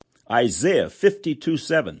Isaiah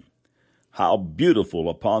 52:7. How beautiful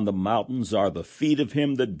upon the mountains are the feet of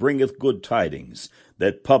him that bringeth good tidings,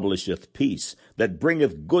 that publisheth peace, that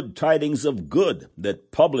bringeth good tidings of good,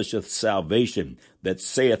 that publisheth salvation, that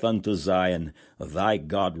saith unto Zion, Thy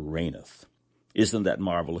God reigneth. Isn't that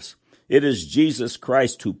marvelous? It is Jesus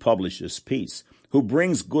Christ who publishes peace, who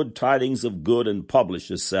brings good tidings of good and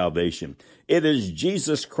publishes salvation. It is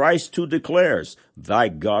Jesus Christ who declares, Thy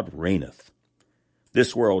God reigneth.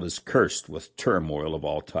 This world is cursed with turmoil of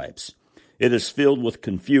all types. It is filled with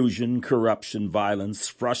confusion, corruption, violence,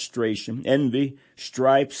 frustration, envy,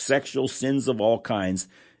 strife, sexual sins of all kinds,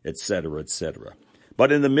 etc., etc. But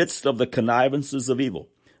in the midst of the connivances of evil,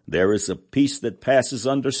 there is a peace that passes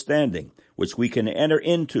understanding, which we can enter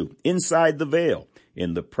into inside the veil,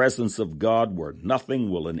 in the presence of God, where nothing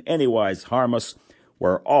will in any wise harm us,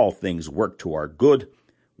 where all things work to our good,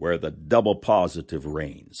 where the double positive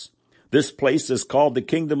reigns. This place is called the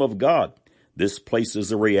kingdom of God. This place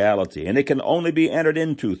is a reality, and it can only be entered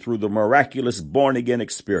into through the miraculous born-again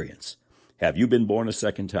experience. Have you been born a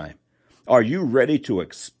second time? Are you ready to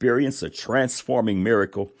experience a transforming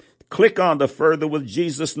miracle? Click on the Further with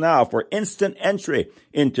Jesus now for instant entry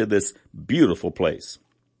into this beautiful place.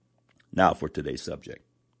 Now for today's subject.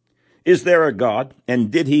 Is there a God,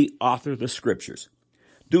 and did he author the scriptures?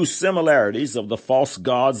 Do similarities of the false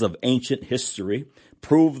gods of ancient history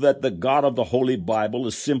prove that the God of the Holy Bible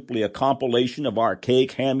is simply a compilation of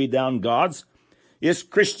archaic hand-me-down gods? Is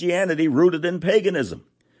Christianity rooted in paganism?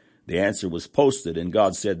 The answer was posted in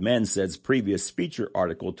God Said, Man Said's previous feature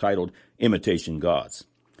article titled Imitation Gods.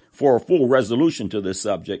 For a full resolution to this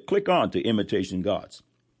subject, click on to Imitation Gods.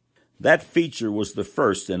 That feature was the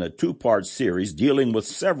first in a two-part series dealing with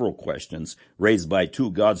several questions raised by two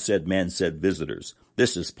God Said, Man Said visitors.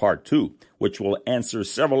 This is part 2, which will answer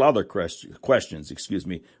several other questions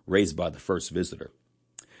raised by the first visitor.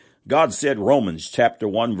 God said, Romans chapter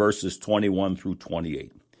 1, verses 21 through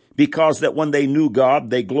 28. Because that when they knew God,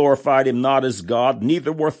 they glorified him not as God,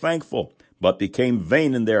 neither were thankful, but became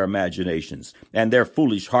vain in their imaginations, and their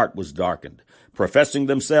foolish heart was darkened. Professing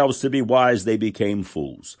themselves to be wise, they became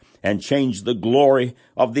fools, and changed the glory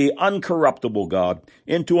of the uncorruptible God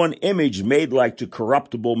into an image made like to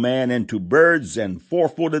corruptible man, and to birds and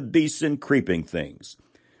four-footed beasts and creeping things.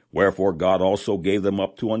 Wherefore God also gave them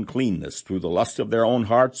up to uncleanness through the lust of their own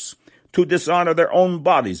hearts, to dishonor their own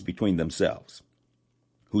bodies between themselves,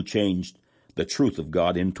 who changed the truth of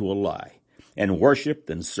God into a lie, and worshipped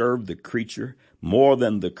and served the creature more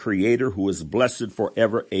than the Creator, who is blessed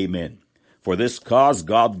forever. Amen. For this cause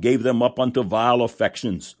God gave them up unto vile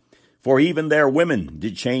affections. For even their women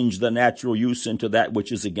did change the natural use into that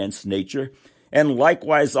which is against nature, and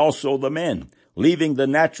likewise also the men, leaving the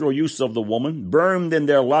natural use of the woman, burned in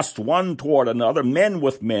their lust one toward another, men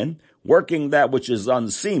with men, working that which is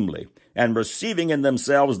unseemly, and receiving in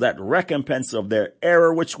themselves that recompense of their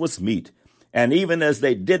error which was meet. And even as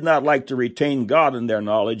they did not like to retain God in their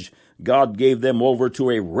knowledge, God gave them over to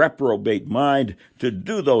a reprobate mind to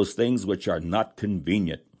do those things which are not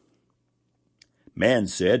convenient. Man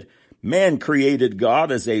said, man created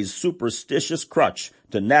God as a superstitious crutch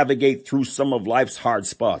to navigate through some of life's hard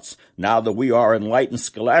spots. Now that we are enlightened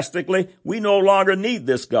scholastically, we no longer need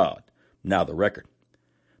this God. Now the record.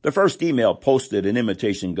 The first email posted in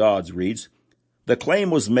Imitation Gods reads, the claim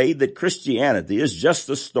was made that Christianity is just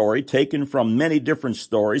a story taken from many different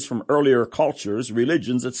stories from earlier cultures,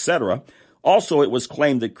 religions, etc. Also, it was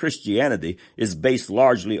claimed that Christianity is based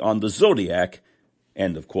largely on the zodiac.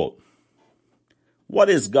 End of quote. What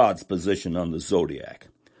is God's position on the zodiac?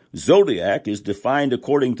 Zodiac is defined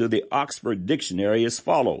according to the Oxford Dictionary as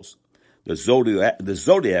follows. The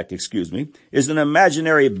zodiac, is an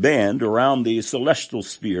imaginary band around the celestial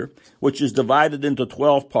sphere, which is divided into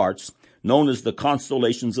 12 parts, known as the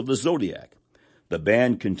constellations of the zodiac. The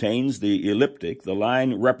band contains the ecliptic, the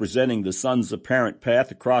line representing the sun's apparent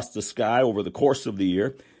path across the sky over the course of the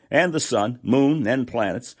year, and the sun, moon, and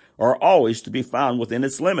planets are always to be found within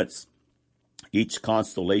its limits. Each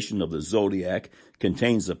constellation of the zodiac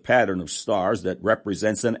contains a pattern of stars that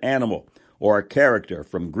represents an animal or a character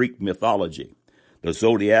from Greek mythology. The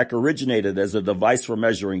zodiac originated as a device for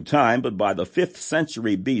measuring time, but by the 5th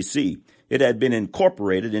century BC, it had been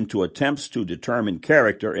incorporated into attempts to determine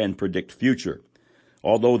character and predict future.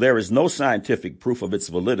 Although there is no scientific proof of its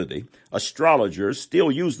validity, astrologers still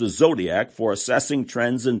use the zodiac for assessing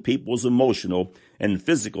trends in people's emotional and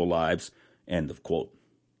physical lives. End of quote.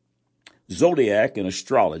 Zodiac and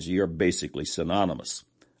astrology are basically synonymous.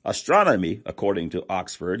 Astronomy, according to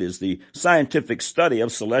Oxford, is the scientific study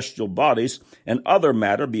of celestial bodies and other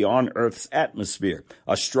matter beyond Earth's atmosphere.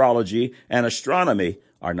 Astrology and astronomy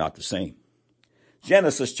are not the same.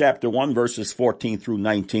 Genesis chapter 1, verses 14 through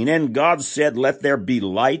 19. And God said, let there be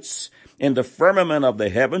lights in the firmament of the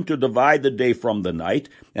heaven to divide the day from the night,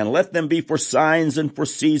 and let them be for signs and for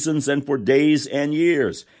seasons and for days and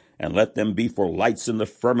years. And let them be for lights in the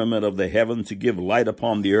firmament of the heaven to give light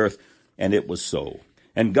upon the earth. And it was so.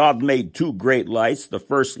 And God made two great lights, the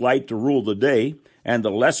first light to rule the day, and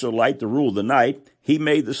the lesser light to rule the night. He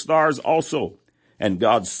made the stars also. And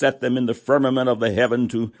God set them in the firmament of the heaven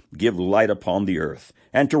to give light upon the earth,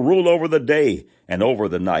 and to rule over the day and over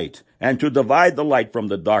the night, and to divide the light from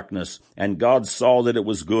the darkness. And God saw that it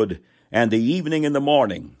was good, and the evening and the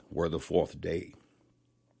morning were the fourth day.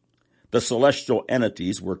 The celestial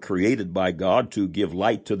entities were created by God to give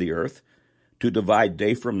light to the earth, to divide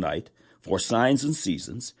day from night, for signs and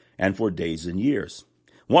seasons, and for days and years.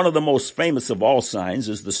 One of the most famous of all signs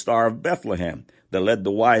is the Star of Bethlehem that led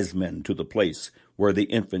the wise men to the place where the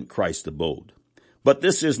infant Christ abode. But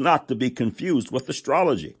this is not to be confused with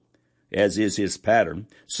astrology. As is his pattern,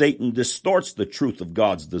 Satan distorts the truth of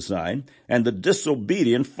God's design, and the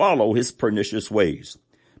disobedient follow his pernicious ways.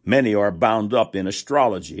 Many are bound up in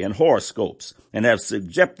astrology and horoscopes and have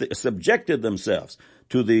subjected themselves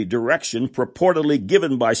to the direction purportedly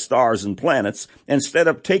given by stars and planets instead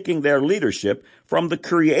of taking their leadership from the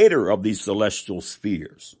creator of these celestial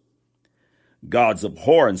spheres. God's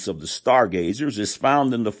abhorrence of the stargazers is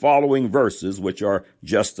found in the following verses, which are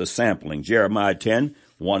just a sampling. Jeremiah 10,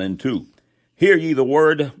 1 and 2. Hear ye the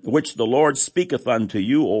word which the Lord speaketh unto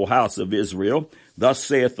you, O house of Israel. Thus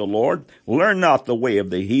saith the Lord, learn not the way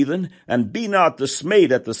of the heathen, and be not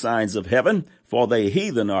dismayed at the signs of heaven, for the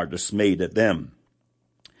heathen are dismayed at them.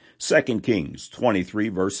 2 Kings 23,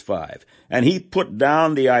 verse 5. And he put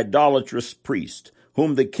down the idolatrous priest,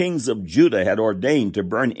 whom the kings of Judah had ordained to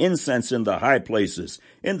burn incense in the high places,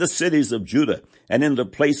 in the cities of Judah, and in the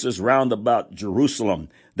places round about Jerusalem,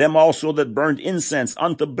 them also that burned incense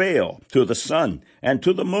unto Baal, to the sun, and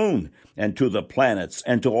to the moon, and to the planets,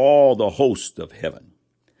 and to all the host of heaven.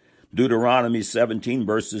 Deuteronomy 17,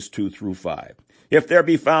 verses 2 through 5. If there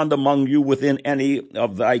be found among you within any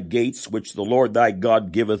of thy gates, which the Lord thy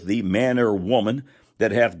God giveth thee, man or woman,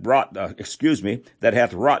 that hath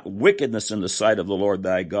wrought wickedness in the sight of the Lord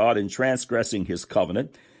thy God in transgressing his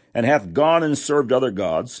covenant, and hath gone and served other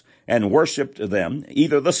gods, and worshipped them,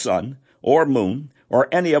 either the sun, or moon, or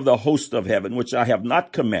any of the host of heaven, which I have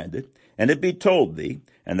not commanded, and it be told thee,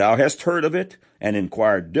 and thou hast heard of it, and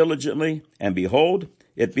inquired diligently, and behold,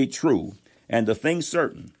 it be true, and the thing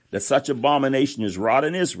certain, that such abomination is wrought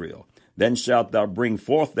in Israel, then shalt thou bring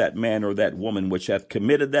forth that man or that woman which hath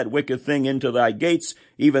committed that wicked thing into thy gates,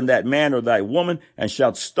 even that man or thy woman, and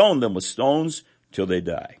shalt stone them with stones till they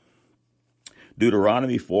die.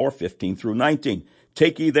 Deuteronomy 4, 15 through 19.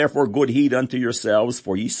 Take ye therefore good heed unto yourselves,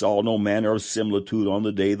 for ye saw no manner of similitude on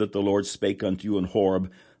the day that the Lord spake unto you in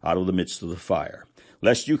Horeb out of the midst of the fire.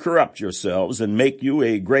 Lest you corrupt yourselves, and make you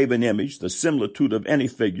a graven image, the similitude of any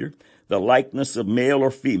figure, the likeness of male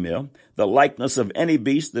or female, the likeness of any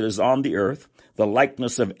beast that is on the earth, the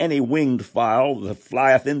likeness of any winged fowl that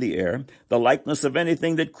flieth in the air, the likeness of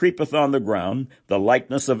anything that creepeth on the ground, the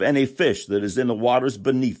likeness of any fish that is in the waters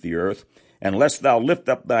beneath the earth. And lest thou lift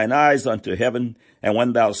up thine eyes unto heaven, and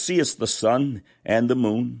when thou seest the sun, and the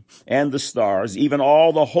moon, and the stars, even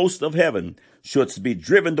all the host of heaven, shouldst be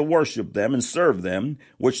driven to worship them and serve them,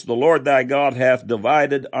 which the Lord thy God hath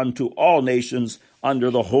divided unto all nations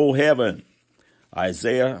under the whole heaven.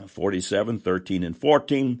 Isaiah 47, 13 and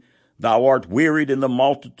 14. Thou art wearied in the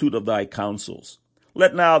multitude of thy counsels.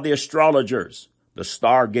 Let now the astrologers, the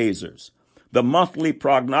stargazers, the monthly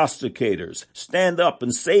prognosticators stand up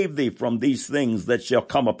and save thee from these things that shall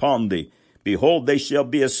come upon thee. Behold, they shall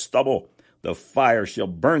be as stubble. The fire shall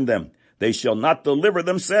burn them. They shall not deliver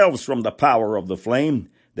themselves from the power of the flame.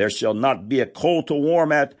 There shall not be a coal to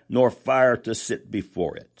warm at, nor fire to sit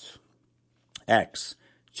before it. Acts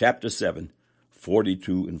chapter 7,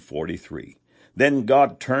 42 and 43. Then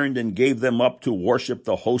God turned and gave them up to worship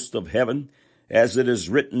the host of heaven, as it is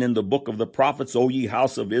written in the book of the prophets, O ye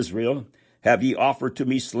house of Israel, have ye offered to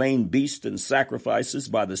me slain beasts and sacrifices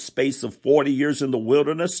by the space of 40 years in the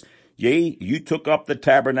wilderness? Yea, you took up the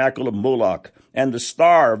tabernacle of Moloch, and the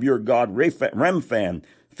star of your god Remphan,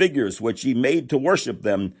 figures which ye made to worship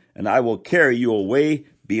them, and I will carry you away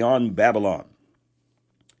beyond Babylon.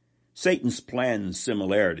 Satan's plans and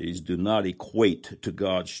similarities do not equate to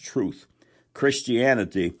God's truth.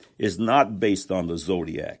 Christianity is not based on the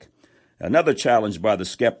zodiac. Another challenge by the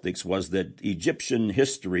skeptics was that Egyptian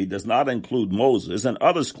history does not include Moses, and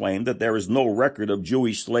others claim that there is no record of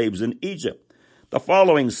Jewish slaves in Egypt. The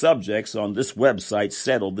following subjects on this website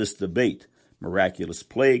settle this debate: miraculous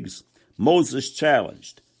plagues, Moses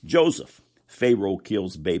challenged, Joseph, Pharaoh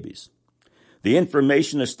kills babies. The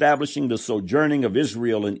information establishing the sojourning of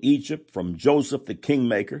Israel in Egypt from Joseph the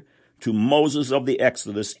kingmaker to Moses of the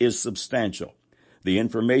Exodus is substantial. The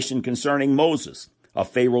information concerning Moses, of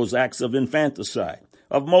Pharaoh's acts of infanticide,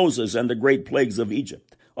 of Moses and the great plagues of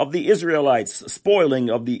Egypt, of the Israelites' spoiling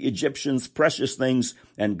of the Egyptians' precious things,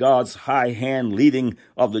 and God's high hand leading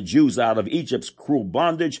of the Jews out of Egypt's cruel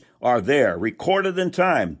bondage are there, recorded in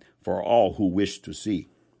time for all who wish to see.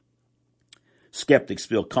 Skeptics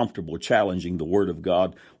feel comfortable challenging the Word of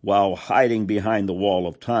God while hiding behind the wall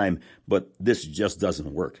of time, but this just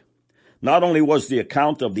doesn't work. Not only was the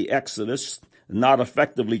account of the Exodus not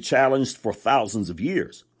effectively challenged for thousands of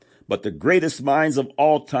years, but the greatest minds of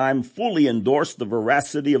all time fully endorsed the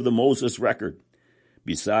veracity of the Moses record.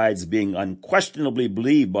 Besides being unquestionably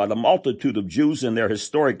believed by the multitude of Jews and their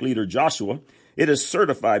historic leader Joshua, it is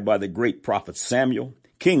certified by the great prophets Samuel,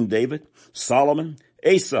 King David, Solomon,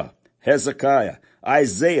 Asa, Hezekiah,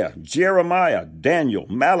 Isaiah, Jeremiah, Daniel,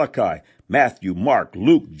 Malachi, Matthew, Mark,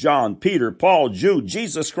 Luke, John, Peter, Paul, Jude,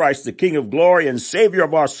 Jesus Christ, the King of glory and Savior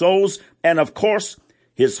of our souls, and of course,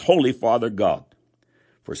 his Holy Father God.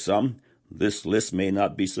 For some, this list may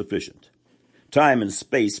not be sufficient. Time and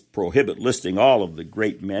space prohibit listing all of the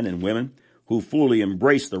great men and women who fully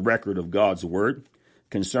embrace the record of God's word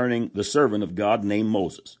concerning the servant of God named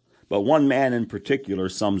Moses. But one man in particular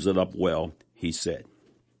sums it up well. He said,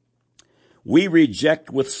 "We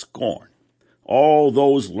reject with scorn all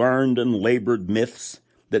those learned and labored myths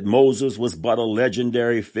that Moses was but a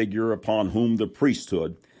legendary figure upon whom the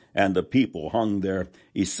priesthood and the people hung their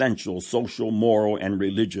essential social, moral, and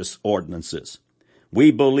religious ordinances.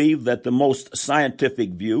 We believe that the most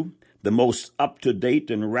scientific view, the most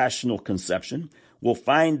up-to-date and rational conception, will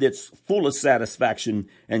find its fullest satisfaction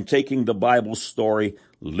in taking the Bible story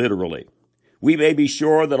literally. We may be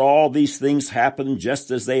sure that all these things happen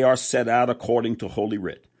just as they are set out according to Holy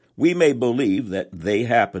Writ. We may believe that they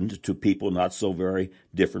happened to people not so very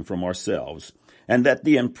different from ourselves, and that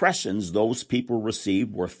the impressions those people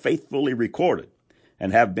received were faithfully recorded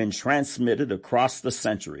and have been transmitted across the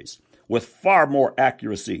centuries with far more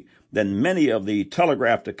accuracy than many of the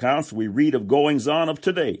telegraphed accounts we read of goings-on of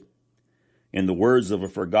today. In the words of a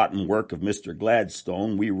forgotten work of Mr.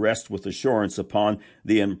 Gladstone, we rest with assurance upon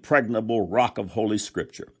the impregnable rock of Holy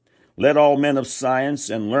Scripture. Let all men of science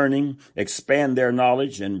and learning expand their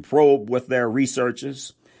knowledge and probe with their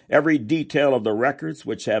researches every detail of the records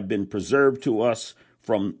which have been preserved to us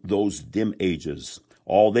from those dim ages.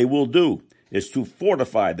 All they will do is to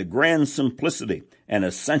fortify the grand simplicity and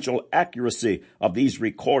essential accuracy of these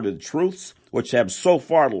recorded truths which have so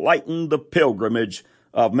far lightened the pilgrimage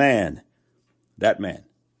of man." That man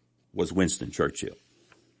was Winston Churchill.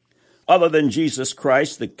 Other than Jesus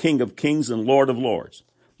Christ, the King of Kings and Lord of Lords,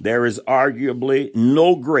 there is arguably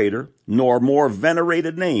no greater nor more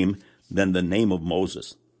venerated name than the name of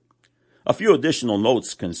Moses. A few additional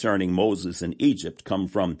notes concerning Moses in Egypt come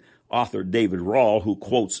from author David Rahl, who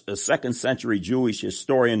quotes a 2nd century Jewish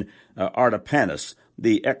historian Artapanus.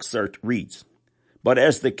 The excerpt reads, "But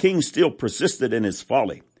as the king still persisted in his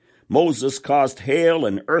folly, Moses caused hail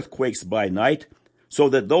and earthquakes by night, so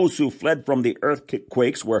that those who fled from the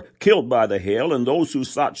earthquakes were killed by the hail, and those who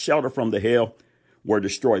sought shelter from the hail were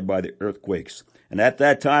destroyed by the earthquakes. And at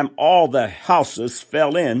that time all the houses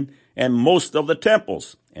fell in, and most of the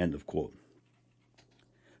temples." End of quote.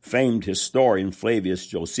 Famed historian Flavius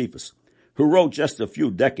Josephus, who wrote just a few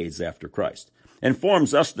decades after Christ,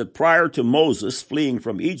 informs us that prior to Moses fleeing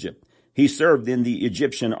from Egypt, he served in the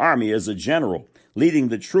Egyptian army as a general, leading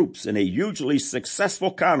the troops in a hugely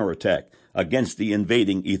successful counterattack against the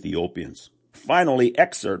invading Ethiopians. Finally,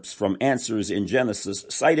 excerpts from Answers in Genesis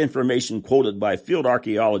cite information quoted by field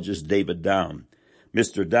archaeologist David Down.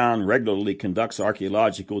 Mr. Down regularly conducts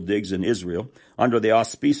archaeological digs in Israel under the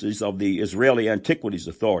auspices of the Israeli Antiquities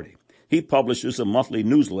Authority. He publishes a monthly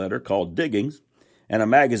newsletter called Diggings and a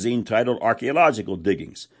magazine titled Archaeological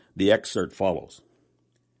Diggings. The excerpt follows.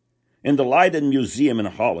 In the Leiden Museum in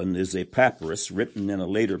Holland is a papyrus written in a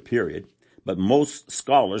later period, but most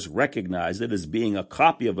scholars recognize it as being a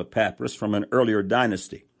copy of a papyrus from an earlier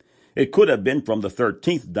dynasty. It could have been from the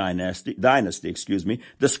 13th dynasty,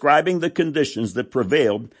 describing the conditions that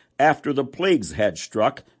prevailed after the plagues had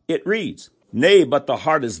struck. It reads, "Nay, but the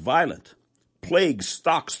heart is violent. Plague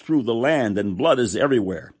stalks through the land, and blood is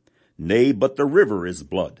everywhere. Nay, but the river is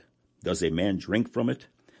blood. Does a man drink from it?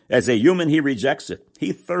 As a human he rejects it.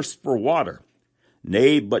 He thirsts for water.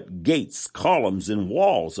 Nay, but gates, columns, and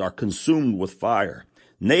walls are consumed with fire.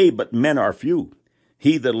 Nay, but men are few.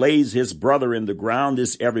 He that lays his brother in the ground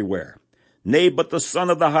is everywhere. Nay, but the son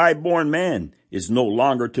of the high-born man is no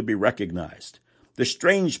longer to be recognized. The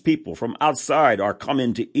strange people from outside are come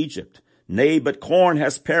into Egypt. Nay, but corn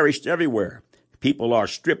has perished everywhere. People are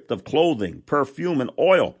stripped of clothing, perfume, and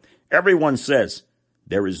oil. Everyone says,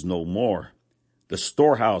 there is no more. The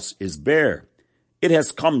storehouse is bare. It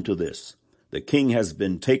has come to this. The king has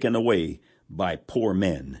been taken away by poor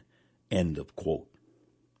men. End of quote.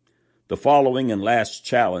 The following and last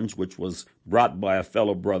challenge, which was brought by a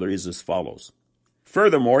fellow brother, is as follows.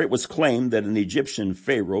 Furthermore, it was claimed that an Egyptian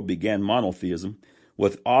pharaoh began monotheism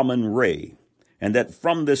with Amun-Re, and that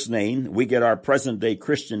from this name we get our present-day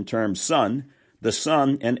Christian term son, the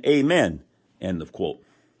Son, and Amen. End of quote.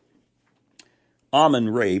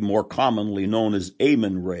 Amun-Re, more commonly known as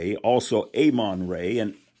Amun-Re, also Amon-Re,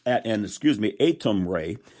 and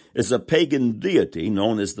Atum-Re, is a pagan deity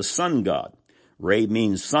known as the sun god. Re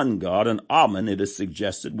means sun god, and Amun, it is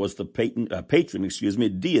suggested, was the patron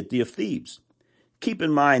deity of Thebes. Keep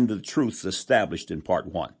in mind the truths established in part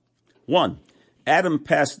 1. 1. Adam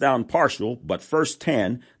passed down partial, but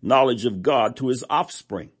first-hand, knowledge of God to his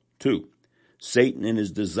offspring. 2. Satan, in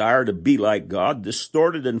his desire to be like God,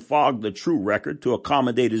 distorted and fogged the true record to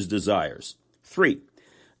accommodate his desires. 3.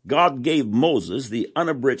 God gave Moses the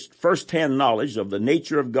unabridged first-hand knowledge of the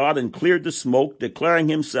nature of God and cleared the smoke, declaring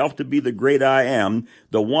himself to be the great I Am,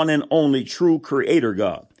 the one and only true Creator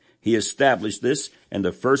God. He established this in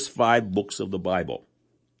the first 5 books of the Bible.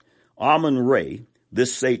 Amun-Re,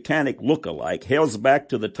 this satanic look-alike, hails back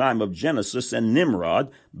to the time of Genesis and Nimrod,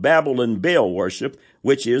 Babel, and Baal worship,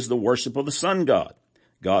 which is the worship of the sun god.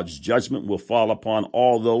 God's judgment will fall upon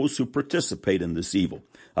all those who participate in this evil.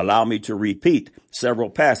 Allow me to repeat several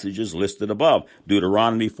passages listed above.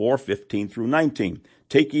 Deuteronomy 4:15 through 19.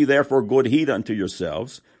 Take ye therefore good heed unto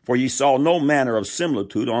yourselves, for ye saw no manner of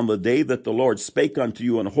similitude on the day that the Lord spake unto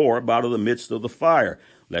you in Horeb out of the midst of the fire,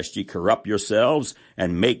 lest ye corrupt yourselves,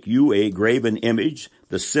 and make you a graven image,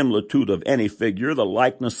 the similitude of any figure, the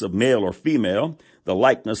likeness of male or female, the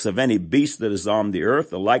likeness of any beast that is on the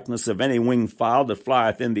earth, the likeness of any winged fowl that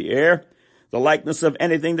flieth in the air, the likeness of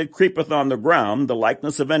anything that creepeth on the ground, the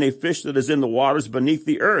likeness of any fish that is in the waters beneath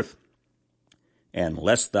the earth. And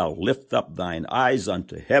lest thou lift up thine eyes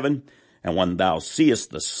unto heaven, and when thou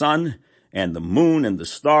seest the sun, and the moon, and the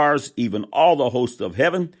stars, even all the host of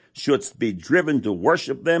heaven, shouldst be driven to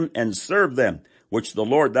worship them and serve them, which the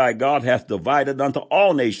Lord thy God hath divided unto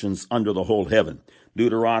all nations under the whole heaven.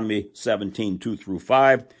 Deuteronomy 17:2 through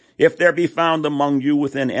 5. If there be found among you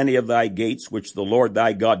within any of thy gates, which the Lord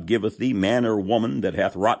thy God giveth thee, man or woman that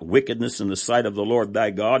hath wrought wickedness in the sight of the Lord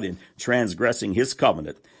thy God in transgressing his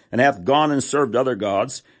covenant, and hath gone and served other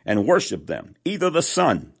gods, and worshipped them, either the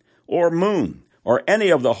sun, or moon, or any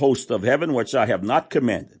of the host of heaven which I have not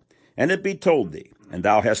commanded, and it be told thee, and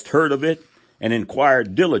thou hast heard of it, and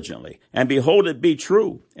inquired diligently, and behold, it be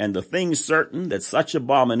true, and the thing certain that such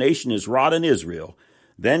abomination is wrought in Israel,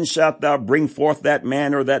 then shalt thou bring forth that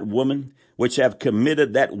man or that woman which have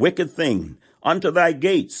committed that wicked thing unto thy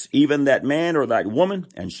gates, even that man or that woman,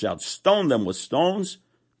 and shalt stone them with stones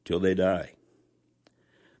till they die.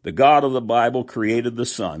 The God of the Bible created the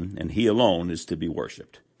sun, and he alone is to be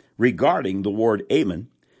worshipped. Regarding the word Amen,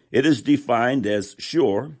 it is defined as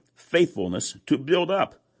sure faithfulness to build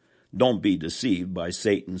up. Don't be deceived by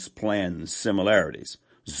Satan's planned similarities.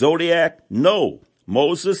 Zodiac? No.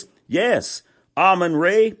 Moses? Yes.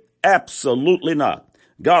 Amun-Re? Absolutely not.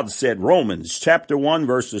 God said, Romans chapter 1,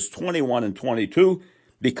 verses 21 and 22,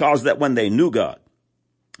 because that when they knew God,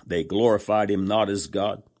 they glorified him not as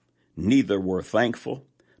God, neither were thankful,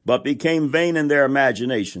 but became vain in their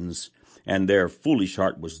imaginations, and their foolish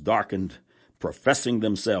heart was darkened, professing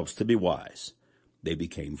themselves to be wise. They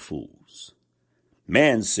became fools.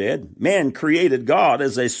 Man created God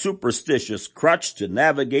as a superstitious crutch to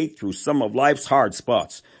navigate through some of life's hard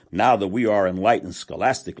spots. Now that we are enlightened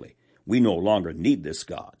scholastically, we no longer need this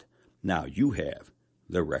God. Now you have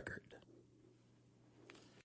the record.